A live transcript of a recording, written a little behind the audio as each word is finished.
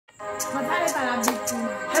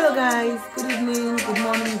guys, good evening, good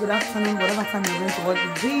morning, good afternoon, whatever time you're going to watch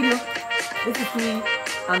this video. This is me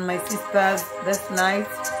and my sisters this night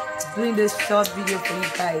doing this short video for you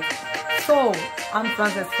guys. So I'm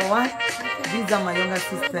Frances Fawad. These are my younger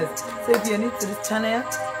sisters. So if you're new to this channel,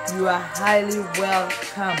 you are highly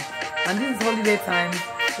welcome. And this is holiday time.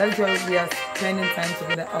 That is why we are spending time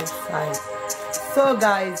together outside. So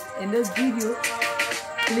guys, in this video,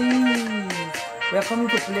 please, we are coming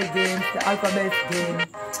to play games, the alphabet game,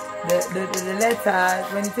 the letter.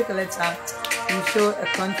 When you take a letter, you show a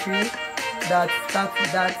country that starts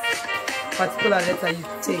with that particular letter you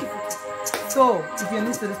take. So, if you're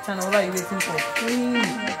new to this channel, what are you waiting for? Please,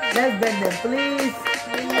 let's beg them, please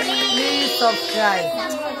subscribe.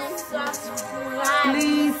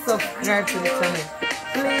 Please subscribe to the channel.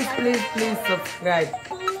 Please subscribe.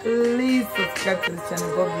 Please subscribe to the channel.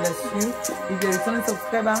 God bless you. If you're a returning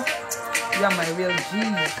subscriber, you are my real G.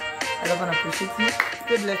 I love and appreciate you.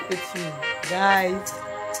 Stay blessed with you, guys.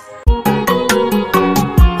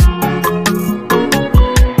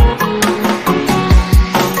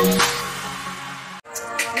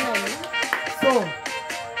 So,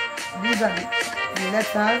 these are the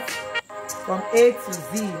letters from A to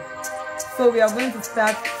Z. So we are going to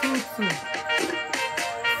start 2-2.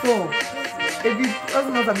 So, if it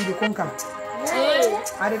doesn't know the conquer,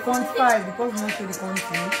 I dey count 5 because not show the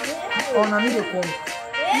country. Or na me dey count.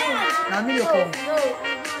 Na me dey count.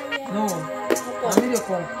 No. Na me dey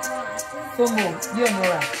count. Somo, you and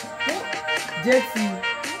Nora. JT,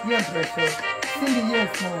 you and Precious. Cindy, you and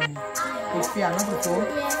Small. If you are not so.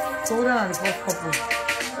 So we are the first couple.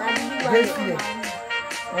 JT.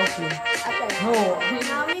 Okay. No.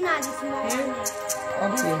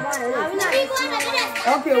 Okay.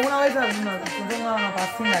 Okay, when I was at the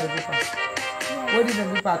paper. What did the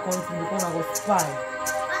paper country because I was 5?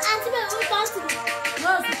 No,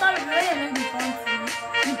 so sorry, we already the country.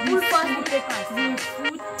 You pull first the papers, the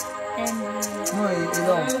food and no, it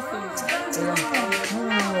don't.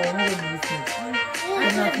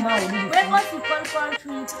 No, because you call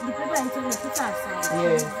country, the paper and the put aside.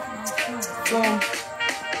 Yeah. So,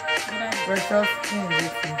 Precious in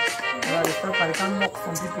this thing. The stuff I can knock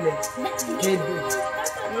some people like they do.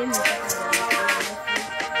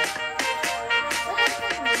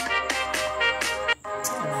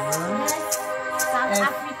 South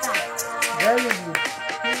Africa. Very good.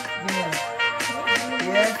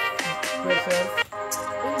 Yes, Precious.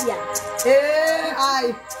 India. Hey, I.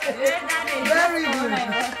 Very good.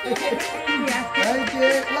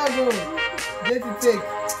 Okay, now go. Get to take.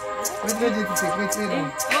 Wait, no.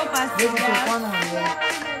 Get to take one on here.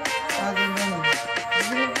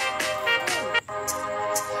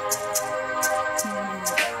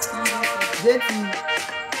 Jetty.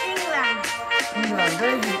 England,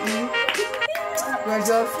 very good.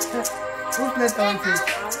 Precious. Who's next on it?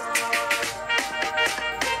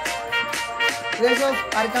 Precious,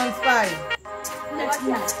 I count 5.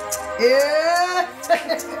 Yeah!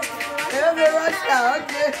 Russia.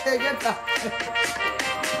 Okay, get that.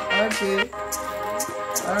 Okay.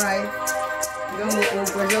 Alright. Don't go,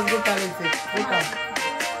 Precious, go talented. Go come.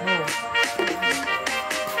 No.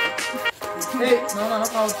 Hey, no, not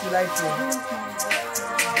how to like you.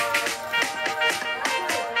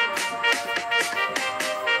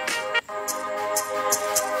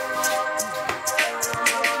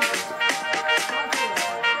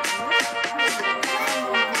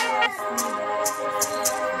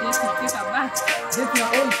 Just now,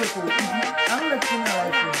 all people. I'm not seeing a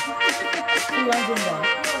life. See one thing down.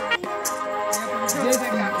 Just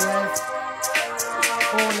yes.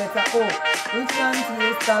 O, letter O. Which one do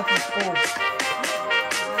you start with O?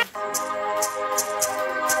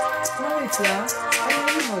 What is that? I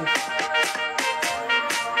don't know.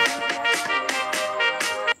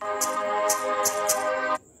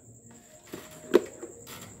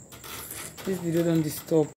 This video don't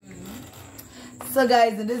disturb. So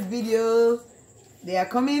guys, in this video, they are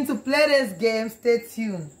coming to play this game. Stay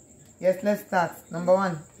tuned. Yes, let's start. Number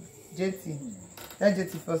 1, JT. Let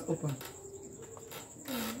JT first open.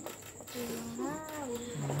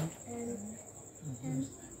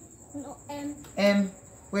 No, M.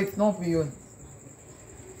 Wait, not beyond.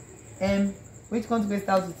 M. Which country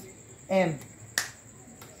starts with M?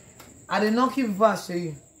 I did not keep verse show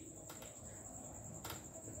you.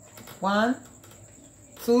 1,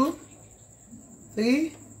 2,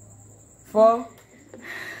 3, 4,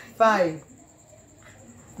 5.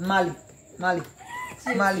 Mali.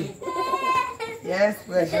 Yes,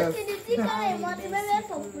 Precious.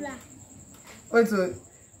 Wait, so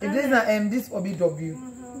if this is an M, this will be W.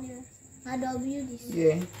 A W this.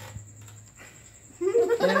 Yeah.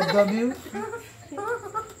 W.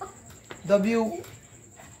 W.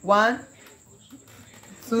 1,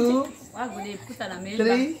 2, Why would they put an America?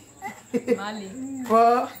 3, Mali.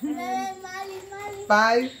 4, Mali.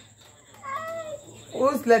 5.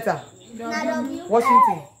 Whose letter? W.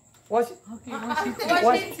 Washington. Okay, Washington.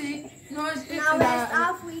 Washington. No, Now West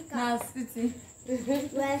Africa. Now city.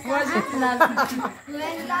 West Washington Africa. na city.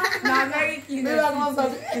 West Na Africa. American.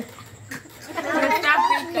 West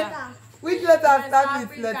Africa. Which letter starts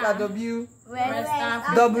with letter W? West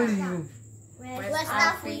Africa. W. West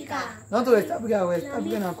Africa. Not West Africa, West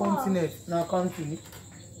Africa na continent. Na country.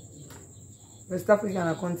 West Africa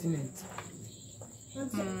na continent.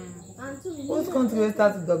 Whose country will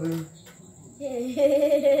start with W?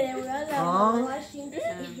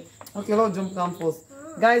 Washington. Okay, let's jump down first.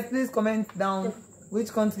 Guys, please comment down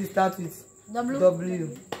which country starts with W.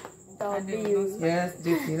 W. W. Yes,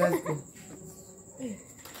 JP, let's go.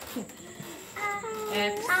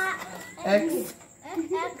 X. X.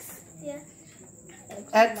 X. Yeah.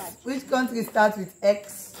 X. Which country starts with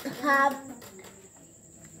X? Have.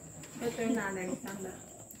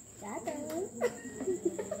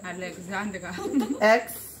 Alexandra.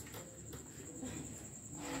 X.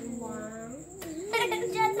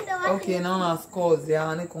 Okay, now na scores. Yeah,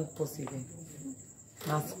 I need to compose again.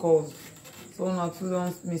 Now scores. So now 2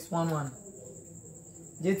 don't miss 1-1.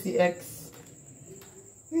 JTX.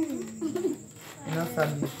 Enough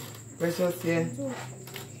sabi. Precious here.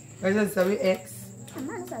 Precious sabi X.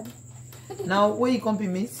 Now when you compare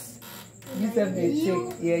miss, you have the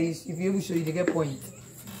check. Yeah, if you able show you they get point.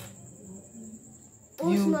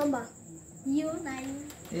 Whose You. number?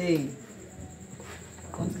 U9. Hey.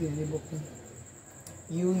 Country in the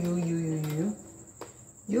You.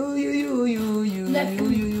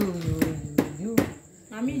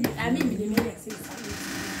 I mean, the main exist.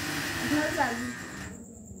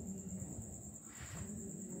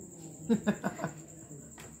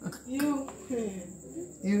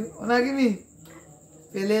 You. Wanna give me?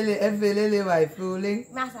 Felele by fooling.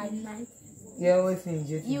 Yeah, always in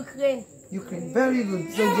JT. Ukraine. Ukraine. Very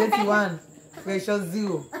good. So JT1, precious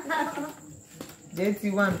 0.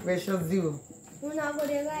 JT1, precious 0. Una go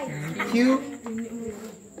dey right. Q.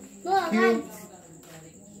 Go right.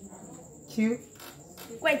 Q.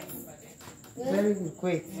 Wait. Very good.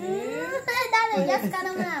 Wait. That is just kind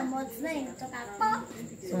of what I'm saying.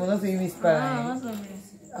 Someone else say you miss spy.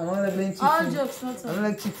 I'm not like playing cheating. All jokes, not I'm not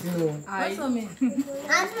like cheating, no. What's for me?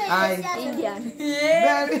 Indian.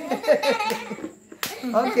 Very.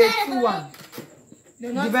 Okay, 2-1.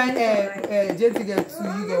 Divine JT get 2,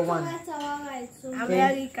 you get 1.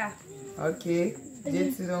 America. Okay.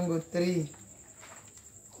 JT don't go 3.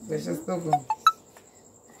 Precious Togo.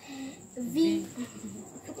 V.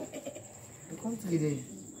 Come to the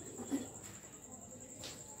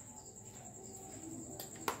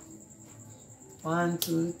 1,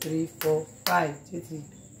 2, 3, 4, 5. JT.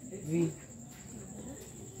 V.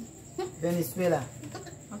 Venezuela.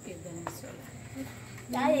 Okay, Venezuela.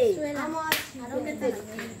 How much? I don't get that.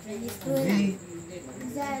 V.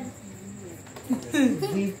 Z.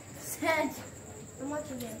 V. Z. How much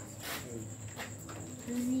you get? Z.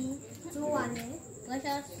 2-1, eh?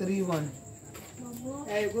 3-1.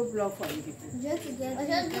 I go block for you. Just to get.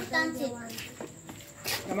 Just give something.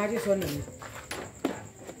 I'm actually sorry.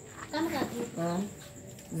 Come here.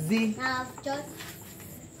 Z. Now, just.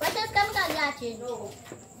 What just come here? No.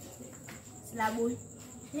 Slaboy.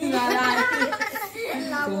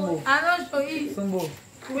 Sombo. I don't show you. Sombo.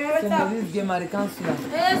 Sombo, this game are the counselor.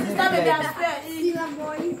 Hey, sister, baby, I swear.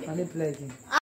 Slaboy. Can they play again?